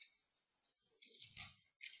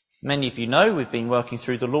Many of you know we've been working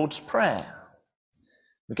through the Lord's Prayer.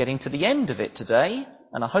 We're getting to the end of it today,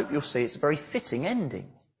 and I hope you'll see it's a very fitting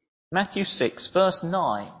ending. Matthew 6, verse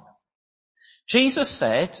 9. Jesus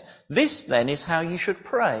said, "This then is how you should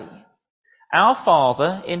pray. Our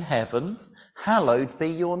Father in heaven, hallowed be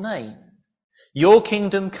your name. Your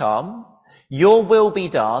kingdom come, your will be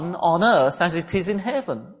done on earth as it is in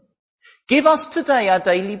heaven. Give us today our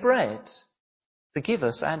daily bread. Forgive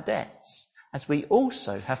us our debts, as we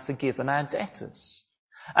also have forgiven our debtors.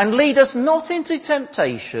 And lead us not into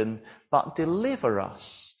temptation, but deliver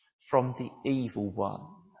us from the evil one."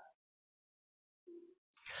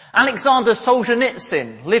 Alexander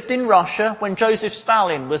Solzhenitsyn lived in Russia when Joseph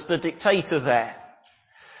Stalin was the dictator there.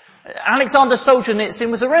 Alexander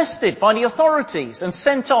Solzhenitsyn was arrested by the authorities and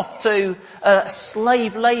sent off to a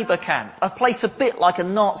slave labour camp, a place a bit like a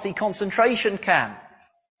Nazi concentration camp.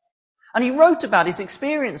 And he wrote about his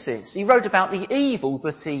experiences. He wrote about the evil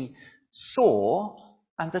that he saw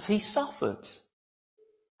and that he suffered.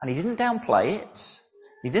 And he didn't downplay it.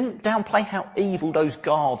 He didn't downplay how evil those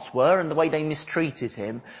guards were and the way they mistreated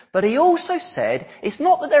him. But he also said, it's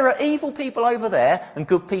not that there are evil people over there and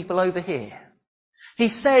good people over here. He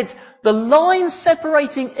said, the line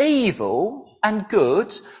separating evil and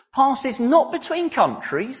good passes not between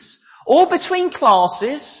countries or between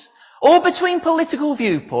classes or between political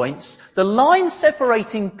viewpoints. The line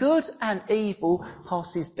separating good and evil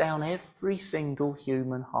passes down every single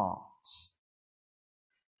human heart.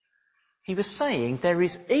 He was saying there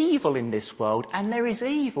is evil in this world and there is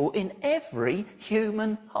evil in every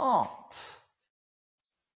human heart.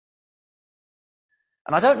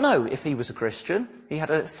 And I don't know if he was a Christian. He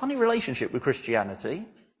had a funny relationship with Christianity.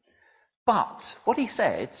 But what he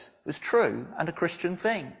said was true and a Christian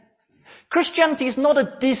thing. Christianity is not a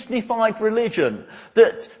Disneyfied religion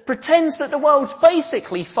that pretends that the world's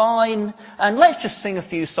basically fine and let's just sing a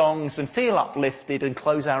few songs and feel uplifted and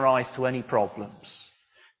close our eyes to any problems.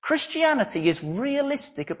 Christianity is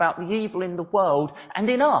realistic about the evil in the world and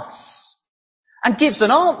in us and gives an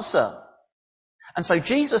answer. And so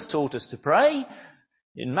Jesus taught us to pray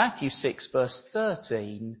in Matthew 6 verse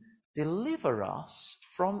 13, deliver us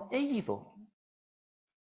from evil.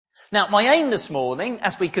 Now, my aim this morning,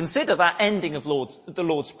 as we consider that ending of the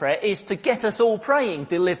Lord's Prayer, is to get us all praying,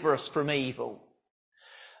 deliver us from evil.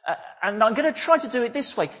 And I'm going to try to do it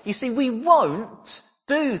this way. You see, we won't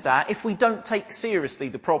do that if we don't take seriously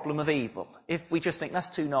the problem of evil. If we just think, that's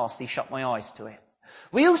too nasty, shut my eyes to it.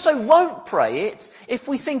 We also won't pray it if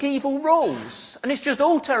we think evil rules and it's just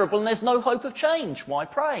all terrible and there's no hope of change. Why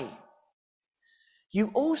pray?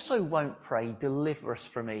 You also won't pray, deliver us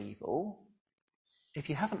from evil, if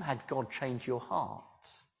you haven't had God change your heart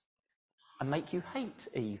and make you hate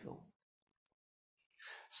evil.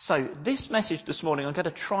 So this message this morning, I'm going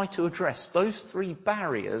to try to address those three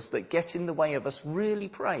barriers that get in the way of us really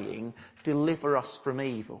praying, deliver us from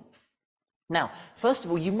evil. Now, first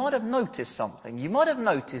of all, you might have noticed something. You might have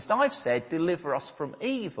noticed I've said, deliver us from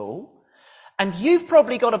evil. And you've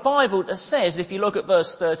probably got a Bible that says, if you look at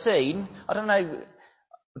verse 13, I don't know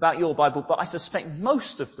about your Bible, but I suspect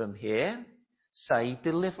most of them here say,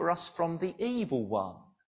 deliver us from the evil one.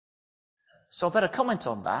 So I better comment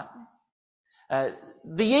on that.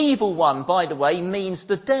 The evil one, by the way, means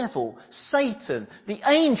the devil, Satan, the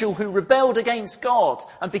angel who rebelled against God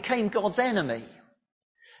and became God's enemy.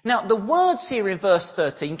 Now, the words here in verse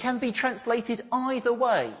 13 can be translated either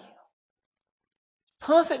way.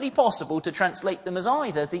 Perfectly possible to translate them as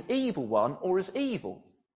either the evil one or as evil.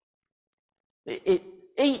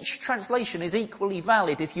 Each translation is equally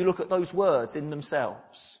valid if you look at those words in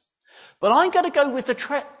themselves. But I'm going to go with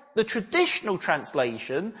the traditional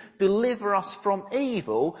translation, deliver us from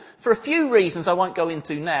evil, for a few reasons I won't go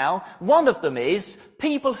into now. One of them is,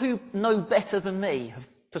 people who know better than me have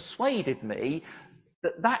persuaded me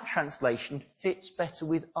that translation fits better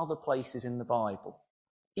with other places in the Bible,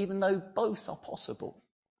 even though both are possible.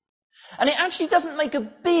 And it actually doesn't make a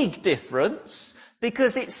big difference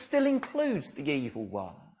because it still includes the evil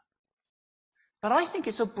one. But I think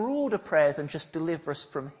it's a broader prayer than just deliver us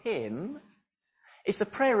from him. It's a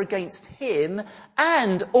prayer against him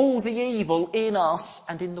and all the evil in us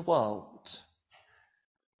and in the world.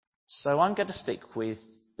 So I'm going to stick with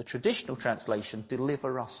the traditional translation,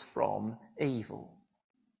 deliver us from evil.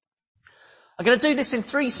 I'm going to do this in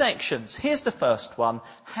 3 sections. Here's the first one,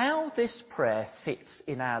 how this prayer fits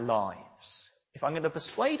in our lives. If I'm going to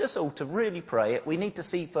persuade us all to really pray it, we need to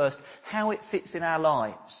see first how it fits in our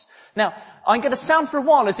lives. Now, I'm going to sound for a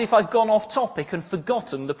while as if I've gone off topic and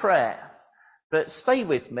forgotten the prayer. But stay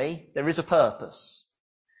with me, there is a purpose.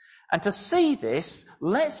 And to see this,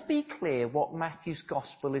 let's be clear what Matthew's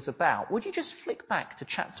gospel is about. Would you just flick back to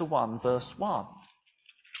chapter 1, verse 1?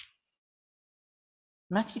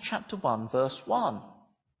 Matthew chapter 1, verse 1.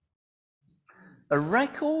 A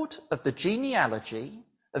record of the genealogy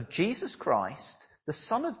of Jesus Christ, the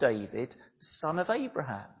son of David, the son of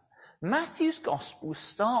Abraham. Matthew's gospel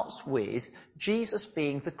starts with Jesus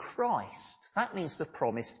being the Christ. That means the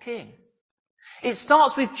promised king. It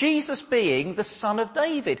starts with Jesus being the son of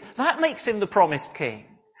David. That makes him the promised king.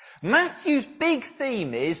 Matthew's big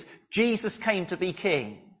theme is Jesus came to be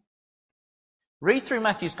king. Read through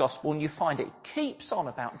Matthew's gospel and you find it keeps on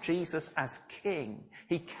about Jesus as king.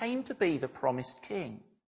 He came to be the promised king.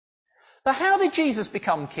 But how did Jesus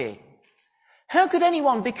become king? How could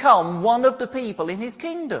anyone become one of the people in his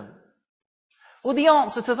kingdom? Well, the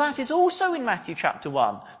answer to that is also in Matthew chapter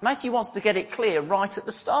 1. Matthew wants to get it clear right at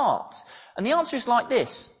the start. And the answer is like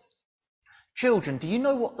this. Children, do you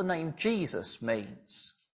know what the name Jesus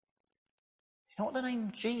means? Do you know what the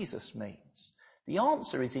name Jesus means? The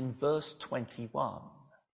answer is in verse 21.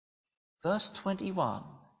 Verse 21.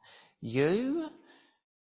 You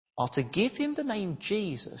are to give him the name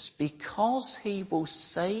Jesus because he will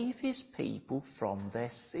save his people from their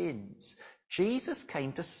sins. Jesus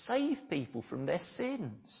came to save people from their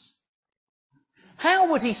sins.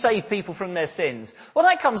 How would he save people from their sins? Well,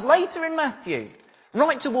 that comes later in Matthew,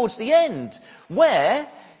 right towards the end, where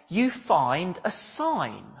you find a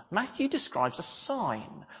sign. Matthew describes a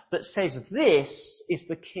sign that says this is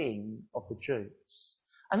the King of the Jews.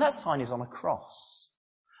 And that sign is on a cross.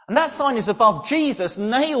 And that sign is above Jesus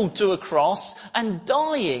nailed to a cross and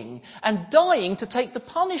dying to take the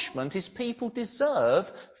punishment his people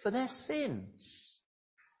deserve for their sins,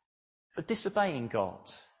 for disobeying God,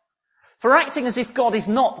 for acting as if God is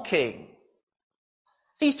not king.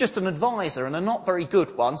 He's just an advisor and a not very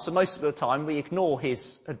good one, so most of the time we ignore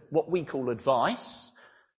his, what we call advice,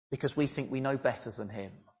 because we think we know better than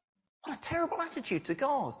him. What a terrible attitude to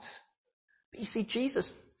God. But you see,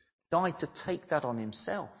 Jesus died to take that on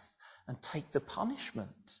himself and take the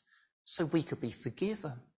punishment so we could be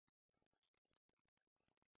forgiven.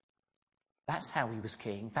 That's how he was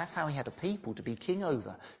king. That's how he had a people to be king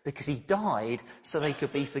over, because he died so they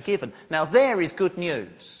could be forgiven. Now there is good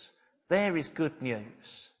news. There is good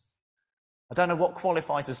news. I don't know what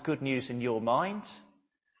qualifies as good news in your mind.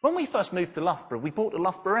 When we first moved to Loughborough, we bought a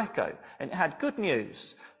Loughborough Echo, and it had good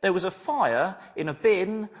news. There was a fire in a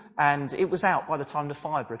bin, and it was out by the time the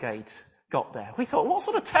fire brigade got there. We thought, what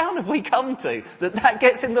sort of town have we come to that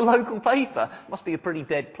gets in the local paper? Must be a pretty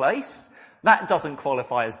dead place. That doesn't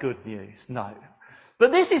qualify as good news, no.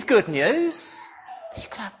 But this is good news. You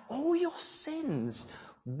can have all your sins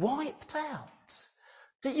wiped out.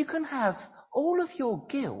 That you can have all of your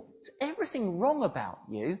guilt, everything wrong about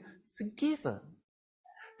you, forgiven.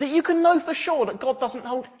 That you can know for sure that God doesn't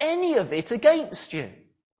hold any of it against you.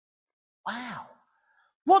 Wow.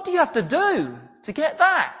 What do you have to do to get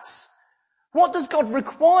that? What does God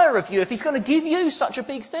require of you if he's going to give you such a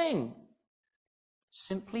big thing?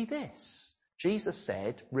 Simply this. Jesus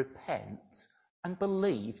said, repent and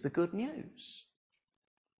believe the good news.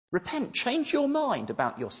 Repent, change your mind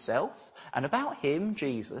about yourself and about him,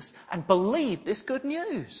 Jesus, and believe this good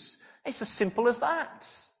news. It's as simple as that.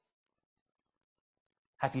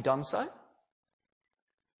 Have you done so?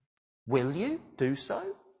 Will you do so?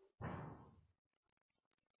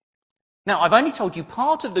 Now, I've only told you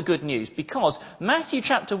part of the good news because Matthew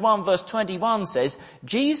chapter 1 verse 21 says,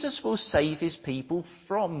 Jesus will save his people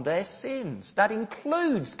from their sins. That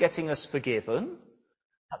includes getting us forgiven,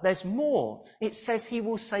 but there's more. It says he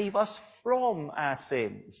will save us from our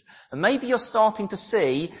sins. And maybe you're starting to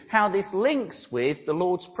see how this links with the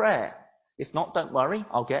Lord's Prayer. If not, don't worry,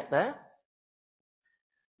 I'll get there.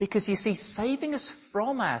 Because you see, saving us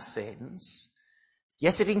from our sins,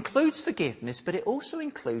 yes, it includes forgiveness, but it also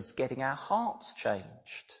includes getting our hearts changed.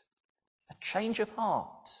 A change of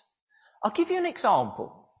heart. I'll give you an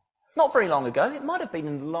example. Not very long ago, it might have been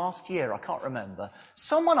in the last year, I can't remember.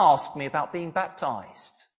 Someone asked me about being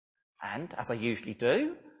baptised. And, as I usually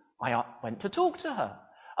do, I went to talk to her.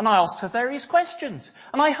 And I asked her various questions.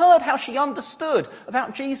 And I heard how she understood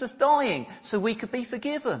about Jesus dying so we could be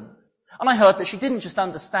forgiven. And I heard that she didn't just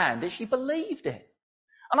understand it, she believed it.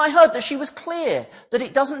 And I heard that she was clear that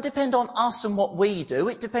it doesn't depend on us and what we do,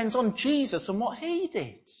 it depends on Jesus and what he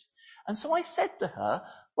did. And so I said to her,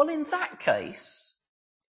 well, in that case,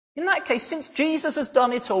 since Jesus has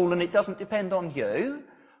done it all and it doesn't depend on you,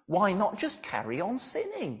 why not just carry on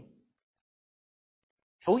sinning?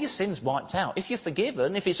 If all your sins wiped out, if you're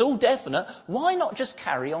forgiven, if it's all definite, why not just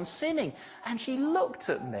carry on sinning? And she looked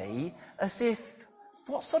at me as if,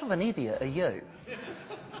 what sort of an idiot are you?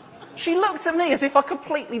 She looked at me as if I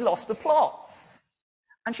completely lost the plot.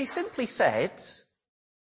 And she simply said,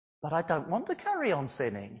 but I don't want to carry on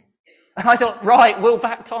sinning. And I thought, right, we'll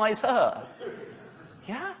baptise her.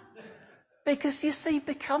 Yeah. Because you see,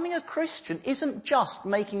 becoming a Christian isn't just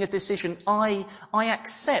making a decision, I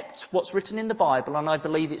accept what's written in the Bible and I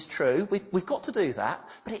believe it's true. We've got to do that.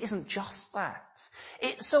 But it isn't just that.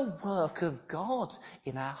 It's a work of God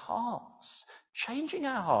in our hearts, changing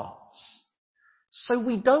our hearts. So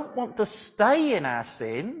we don't want to stay in our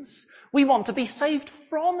sins. We want to be saved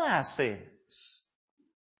from our sins.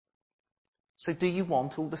 So do you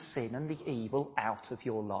want all the sin and the evil out of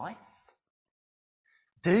your life?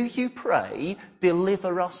 Do you pray,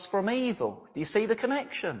 deliver us from evil? Do you see the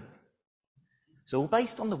connection? It's all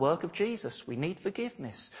based on the work of Jesus. We need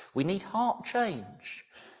forgiveness. We need heart change.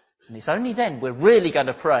 And it's only then we're really going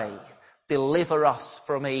to pray, deliver us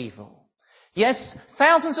from evil. Yes,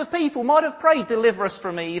 thousands of people might have prayed, deliver us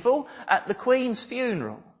from evil at the Queen's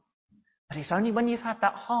funeral. But it's only when you've had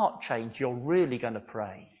that heart change you're really going to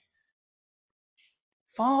pray.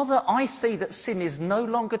 Father, I see that sin is no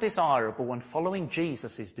longer desirable and following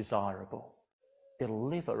Jesus is desirable.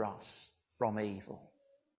 Deliver us from evil.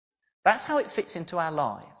 That's how it fits into our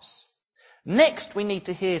lives. Next, we need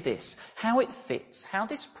to hear this, how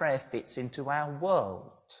this prayer fits into our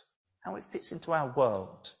world. How it fits into our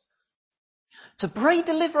world. To pray,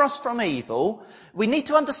 deliver us from evil, we need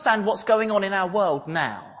to understand what's going on in our world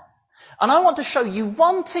now. And I want to show you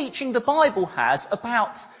one teaching the Bible has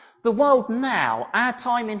about the world now, our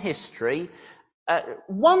time in history,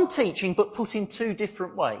 one teaching but put in two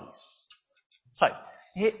different ways. So,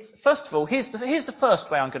 first of all, here's the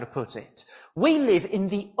first way I'm going to put it. We live in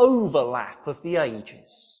the overlap of the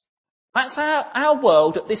ages. That's our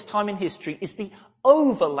world at this time in history is the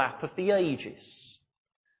overlap of the ages.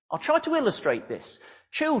 I'll try to illustrate this.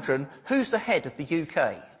 Children, who's the head of the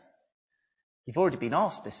UK? You've already been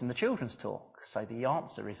asked this in the children's talk, so the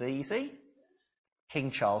answer is easy.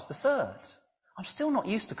 King Charles III. I'm still not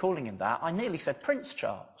used to calling him that. I nearly said Prince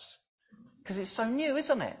Charles. Because it's so new,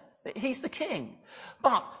 isn't it? He's the king.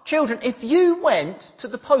 But, children, if you went to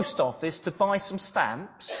the post office to buy some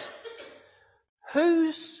stamps,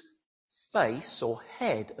 whose face or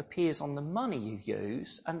head appears on the money you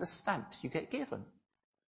use and the stamps you get given?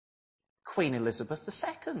 Queen Elizabeth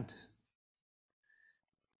II.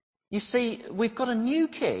 You see, we've got a new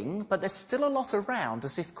king, but there's still a lot around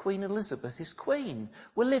as if Queen Elizabeth is queen.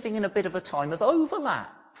 We're living in a bit of a time of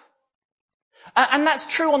overlap. And that's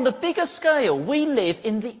true on the bigger scale. We live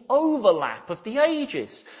in the overlap of the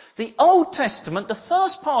ages. The Old Testament, the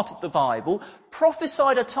first part of the Bible,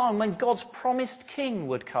 prophesied a time when God's promised king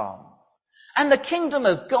would come. And the kingdom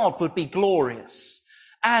of God would be glorious.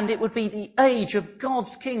 And it would be the age of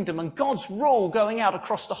God's kingdom and God's rule going out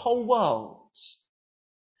across the whole world.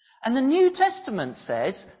 And the New Testament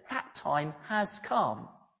says that time has come.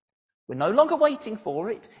 We're no longer waiting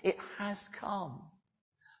for it. It has come.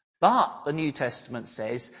 But the New Testament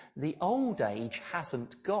says the old age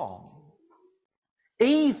hasn't gone.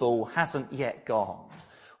 Evil hasn't yet gone.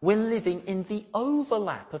 We're living in the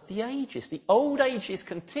overlap of the ages. The old age is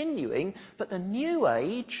continuing, but the new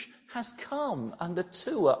age has come and the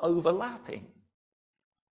two are overlapping.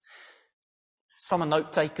 Some are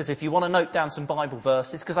note takers if you want to note down some Bible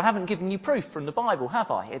verses, because I haven't given you proof from the Bible, have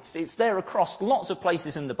I? It's there across lots of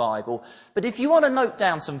places in the Bible. But if you want to note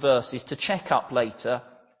down some verses to check up later,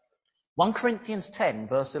 1 Corinthians 10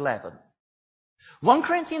 verse 11. 1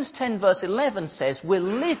 Corinthians 10 verse 11 says we're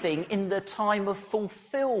living in the time of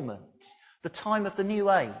fulfillment, the time of the new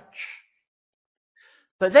age.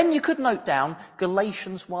 But then you could note down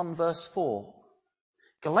Galatians 1 verse 4.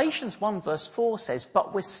 Galatians 1 verse 4 says,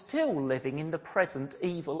 but we're still living in the present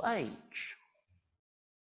evil age.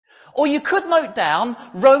 Or you could note down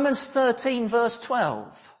Romans 13 verse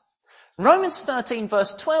 12. Romans 13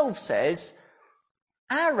 verse 12 says,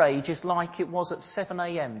 our age is like it was at 7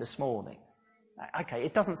 a.m. this morning. Okay,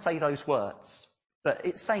 it doesn't say those words, but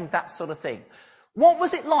it's saying that sort of thing. What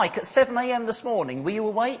was it like at 7 a.m. this morning? Were you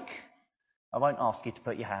awake? I won't ask you to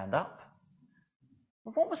put your hand up.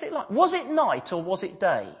 What was it like? Was it night or was it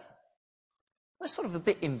day? It was sort of a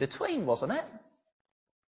bit in between, wasn't it?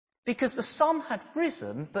 Because the sun had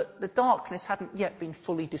risen, but the darkness hadn't yet been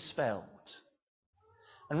fully dispelled.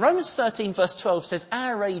 And Romans 13 verse 12 says,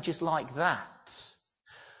 our age is like that.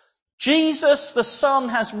 Jesus, the sun,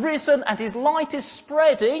 has risen and his light is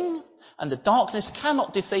spreading and the darkness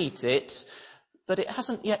cannot defeat it, but it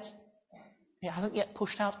hasn't yet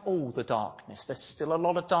pushed out all the darkness. There's still a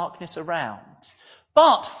lot of darkness around.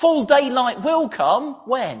 But full daylight will come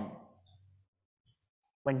when?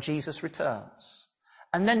 When Jesus returns.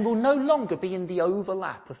 and then will no longer be in the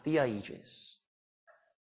overlap of the ages.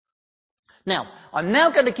 Now, I'm now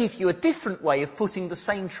going to give you a different way of putting the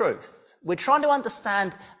same truth. We're trying to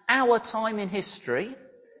understand our time in history.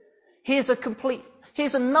 Here's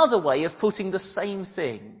another way of putting the same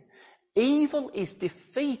thing. Evil is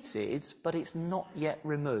defeated, but it's not yet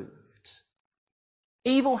removed.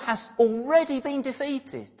 Evil has already been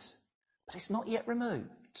defeated, but it's not yet removed.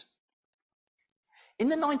 In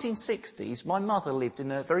the 1960s, my mother lived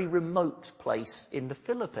in a very remote place in the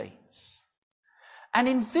Philippines. And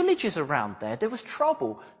in villages around there was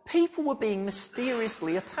trouble. People were being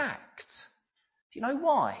mysteriously attacked. Do you know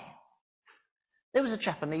why? There was a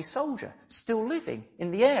Japanese soldier still living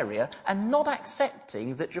in the area and not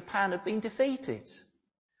accepting that Japan had been defeated.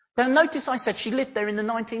 Now notice I said she lived there in the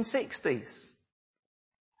 1960s.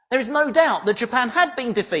 There is no doubt that Japan had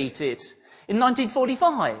been defeated in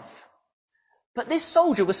 1945. But this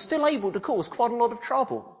soldier was still able to cause quite a lot of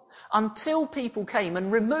trouble until people came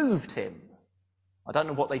and removed him. I don't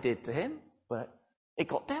know what they did to him, but it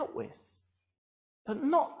got dealt with. But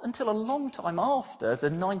not until a long time after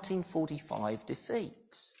the 1945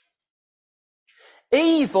 defeat.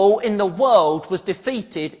 Evil in the world was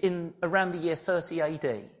defeated in around the year 30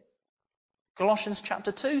 AD. Colossians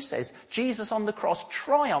chapter 2 says Jesus on the cross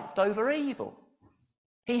triumphed over evil.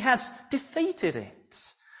 He has defeated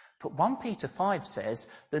it. But 1 Peter 5 says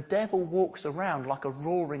the devil walks around like a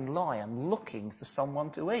roaring lion looking for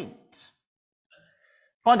someone to eat.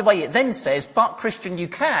 By the way, it then says, but Christian, you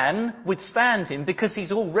can withstand him because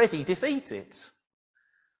he's already defeated.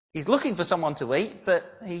 He's looking for someone to eat,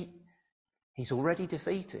 but he's already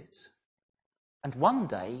defeated. And one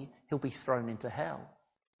day he'll be thrown into hell.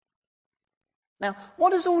 Now,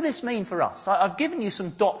 what does all this mean for us? I've given you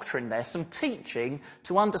some doctrine there, some teaching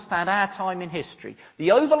to understand our time in history.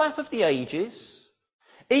 The overlap of the ages.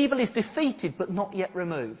 Evil is defeated but not yet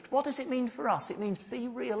removed. What does it mean for us? It means be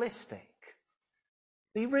realistic.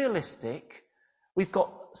 Be realistic. We've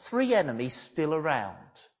got three enemies still around.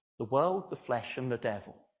 The world, the flesh and the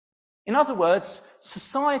devil. In other words,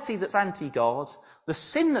 society that's anti-God, the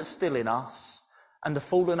sin that's still in us, and the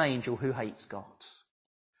fallen angel who hates God.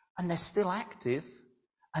 And they're still active,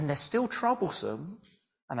 and they're still troublesome,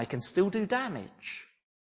 and they can still do damage.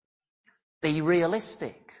 Be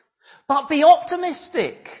realistic. But be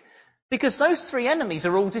optimistic, because those three enemies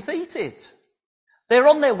are all defeated. They're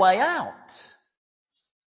on their way out.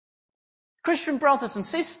 Christian brothers and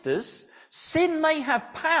sisters, sin may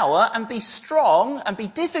have power and be strong and be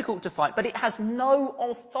difficult to fight, but it has no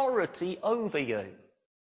authority over you.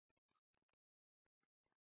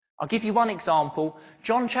 I'll give you one example.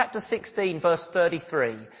 John chapter 16 verse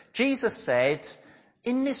 33. Jesus said,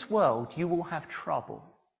 in this world you will have trouble.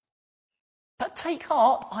 But take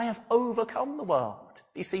heart, I have overcome the world.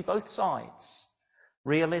 You see both sides.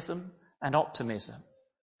 Realism and optimism.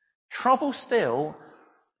 Trouble still,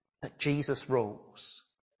 but Jesus rules.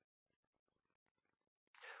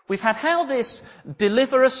 We've had how this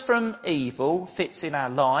deliver us from evil fits in our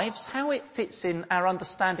lives, how it fits in our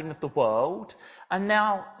understanding of the world, and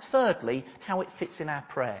now, thirdly, how it fits in our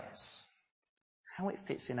prayers. How it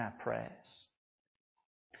fits in our prayers.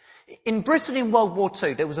 In Britain in World War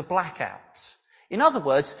II, there was a blackout. In other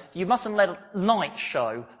words, you mustn't let a light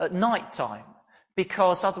show at night time,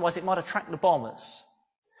 because otherwise it might attract the bombers.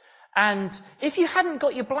 And if you hadn't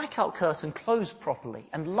got your blackout curtain closed properly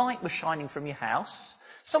and light was shining from your house,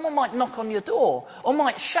 someone might knock on your door or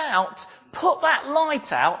might shout, put that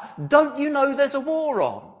light out, don't you know there's a war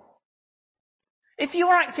on? If you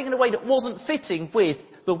were acting in a way that wasn't fitting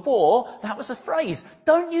with the war, that was a phrase,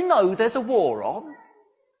 don't you know there's a war on?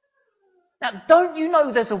 Now, don't you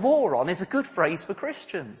know there's a war on is a good phrase for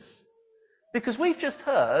Christians. Because we've just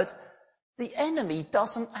heard the enemy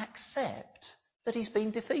doesn't accept that he's been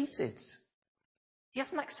defeated. He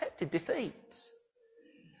hasn't accepted defeat.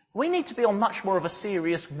 We need to be on much more of a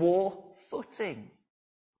serious war footing.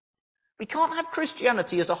 We can't have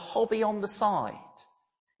Christianity as a hobby on the side.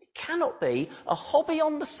 It cannot be a hobby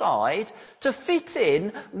on the side to fit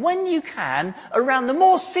in when you can around the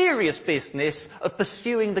more serious business of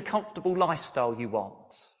pursuing the comfortable lifestyle you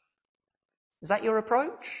want. Is that your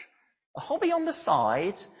approach? A hobby on the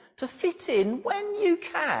side to fit in when you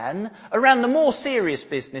can around the more serious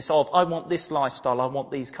business of, I want this lifestyle, I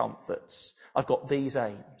want these comforts, I've got these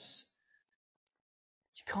aims.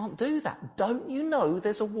 You can't do that. Don't you know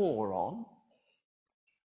there's a war on?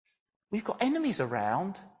 We've got enemies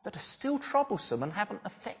around that are still troublesome and haven't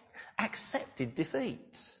accepted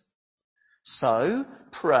defeat. So,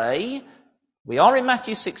 pray. We are in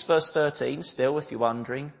Matthew 6 verse 13 still, if you're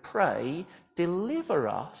wondering. Pray, deliver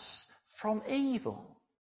us from evil.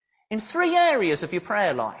 In 3 areas of your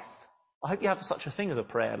prayer life. I hope you have such a thing as a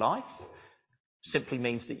prayer life. Simply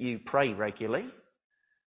means that you pray regularly.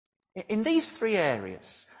 In these 3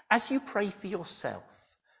 areas, as you pray for yourself,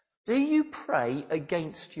 do you pray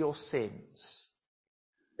against your sins?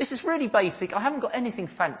 This is really basic. I haven't got anything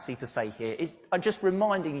fancy to say here. I'm just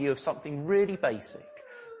reminding you of something really basic.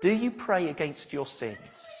 Do you pray against your sins?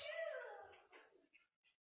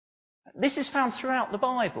 This is found throughout the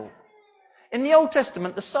Bible. In the Old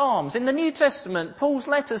Testament, the Psalms. In the New Testament, Paul's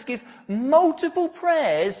letters give multiple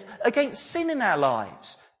prayers against sin in our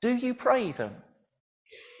lives. Do you pray them?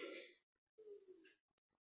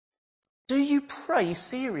 Do you pray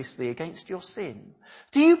seriously against your sin?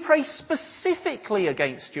 Do you pray specifically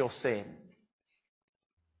against your sin?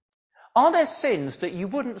 Are there sins that you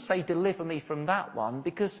wouldn't say, deliver me from that one,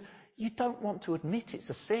 because you don't want to admit it's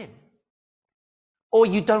a sin? Or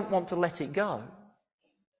you don't want to let it go?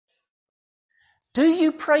 Do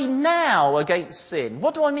you pray now against sin?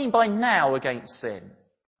 What do I mean by now against sin?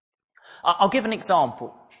 I'll give an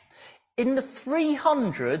example. In the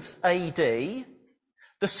 300s AD,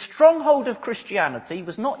 the stronghold of Christianity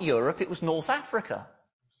was not Europe, it was North Africa.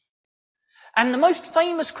 And the most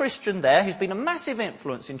famous Christian there, who's been a massive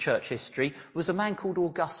influence in church history, was a man called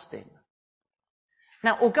Augustine.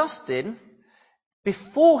 Now, Augustine,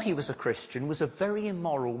 before he was a Christian, was a very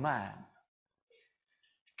immoral man.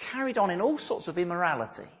 Carried on in all sorts of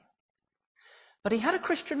immorality. But he had a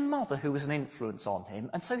Christian mother who was an influence on him,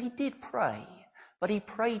 and so he did pray. But he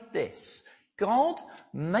prayed this: God,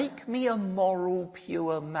 make me a moral,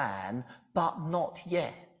 pure man, but not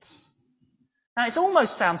yet. Now, it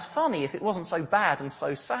almost sounds funny if it wasn't so bad and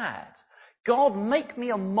so sad. God, make me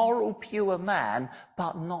a moral, pure man,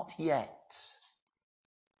 but not yet.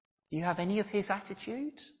 Do you have any of his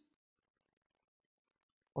attitude?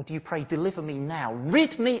 Or do you pray, deliver me now,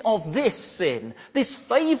 rid me of this sin, this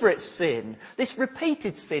favourite sin, this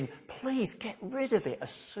repeated sin, please get rid of it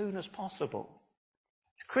as soon as possible?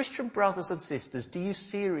 Christian brothers and sisters, do you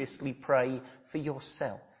seriously pray for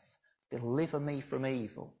yourself? Deliver me from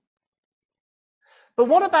evil. But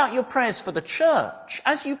what about your prayers for the church?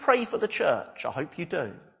 As you pray for the church, I hope you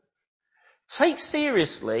do, take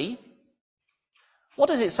seriously, what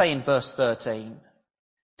does it say in verse 13?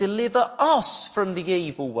 Deliver us from the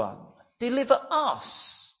evil one. Deliver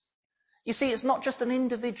us. You see, it's not just an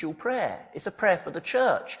individual prayer. It's a prayer for the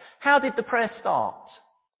church. How did the prayer start?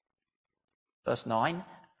 Verse 9,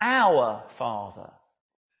 our Father.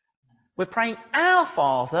 We're praying, our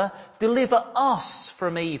Father, deliver us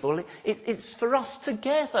from evil. It's for us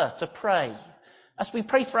together to pray. As we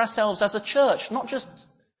pray for ourselves as a church, not just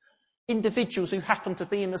individuals who happen to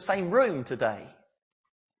be in the same room today.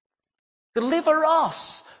 Deliver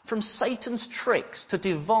us from Satan's tricks to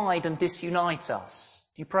divide and disunite us.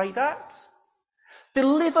 Do you pray that?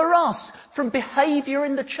 Deliver us from behaviour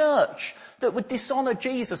in the church that would dishonour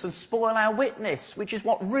Jesus and spoil our witness, which is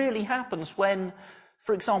what really happens when,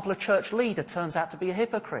 for example, a church leader turns out to be a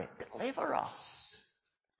hypocrite. Deliver us.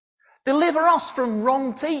 Deliver us from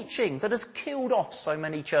wrong teaching that has killed off so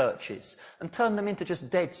many churches and turned them into just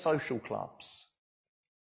dead social clubs.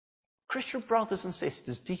 Christian brothers and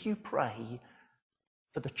sisters, do you pray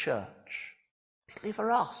for the church?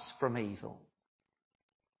 Deliver us from evil.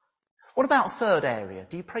 What about a third area?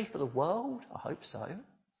 Do you pray for the world? I hope so.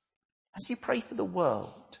 As you pray for the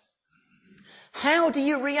world, how do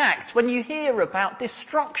you react when you hear about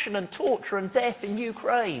destruction and torture and death in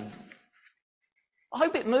Ukraine? I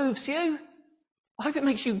hope it moves you. I hope it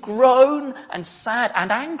makes you groan and sad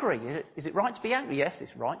and angry. Is it right to be angry? Yes,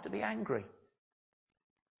 it's right to be angry.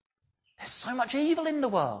 There's so much evil in the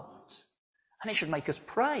world. And it should make us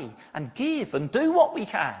pray and give and do what we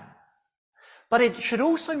can. But it should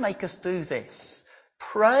also make us do this.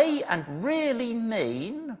 Pray and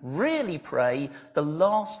really pray the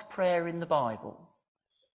last prayer in the Bible.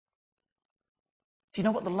 Do you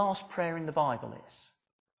know what the last prayer in the Bible is?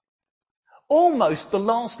 Almost the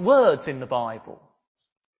last words in the Bible.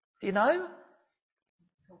 Do you know?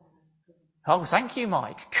 Oh, thank you,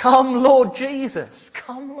 Mike. Come, Lord Jesus.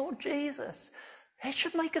 Come, Lord Jesus. It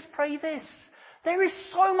should make us pray this. There is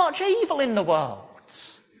so much evil in the world.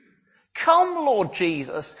 Come, Lord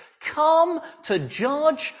Jesus. Come to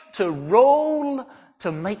judge, to rule,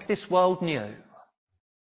 to make this world new.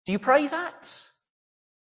 Do you pray that?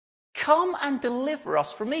 Come and deliver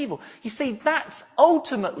us from evil. You see, that's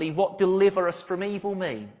ultimately what deliver us from evil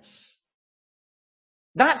means.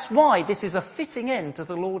 That's why this is a fitting end to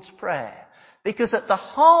the Lord's Prayer. Because at the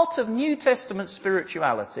heart of New Testament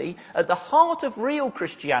spirituality, at the heart of real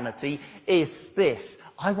Christianity, is this: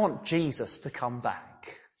 I want Jesus to come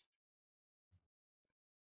back.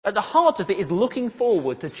 At the heart of it is looking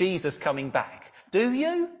forward to Jesus coming back. Do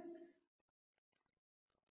you?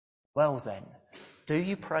 Well then, do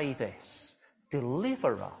you pray this?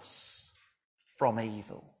 Deliver us from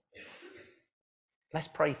evil. Let's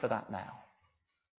pray for that now.